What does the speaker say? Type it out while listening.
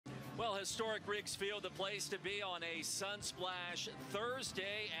Well, historic Riggs Field, the place to be on a Sunsplash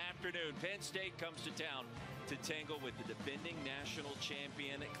Thursday afternoon. Penn State comes to town to tangle with the defending national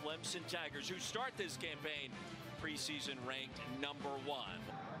champion Clemson Tigers, who start this campaign preseason ranked #1.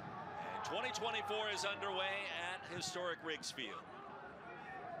 And 2024 is underway at historic Riggs Field.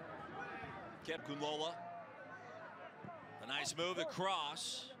 Kepkulola, a nice move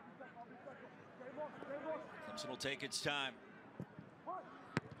across. Clemson will take its time.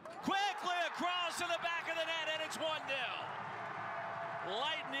 Quickly across to the back of the net, and it's 1-0.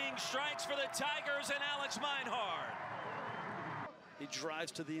 Lightning strikes for the Tigers and Alex Meinhardt. He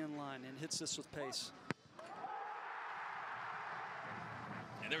drives to the end line and hits this with pace.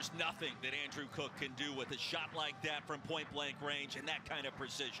 And there's nothing that Andrew Cook can do with a shot like that from point-blank range and that kind of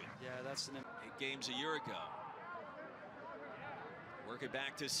precision. Yeah, that's 8 games a year ago. Work it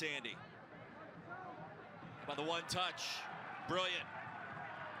back to Sandy. By the one touch, brilliant.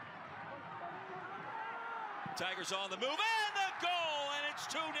 Tigers on the move, and the goal, and it's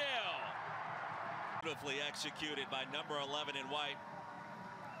 2-0. Beautifully executed by number 11 in white.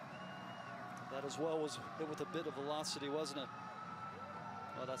 That as well was hit with a bit of velocity, wasn't it?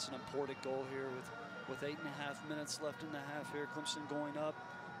 Well, that's an important goal here with 8.5 minutes left in the half here. Clemson going up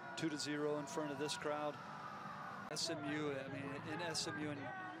 2-0 in front of this crowd. SMU, I mean, in SMU and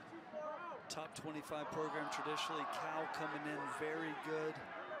top 25 program traditionally, Cal coming in very good.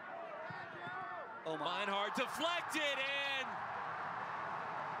 Oh my. Meinhardt deflected in.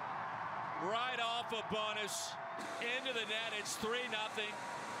 Right off a bonus into the net. It's 3-0.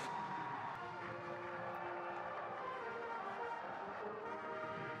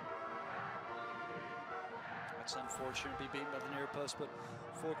 That's unfortunate to be beaten by the near post, but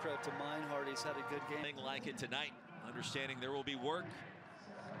full credit to Meinhardt. He's had a good game. Like it tonight, understanding there will be work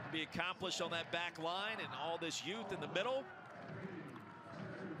to be accomplished on that back line and all this youth in the middle.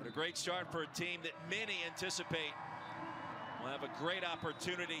 But a great start for a team that many anticipate will have a great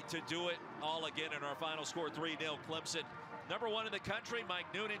opportunity to do it all again in our final score 3-0. Clemson, #1 in the country.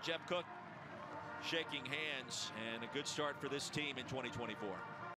 Mike Noonan, Jeff Cook shaking hands, and a good start for this team in 2024.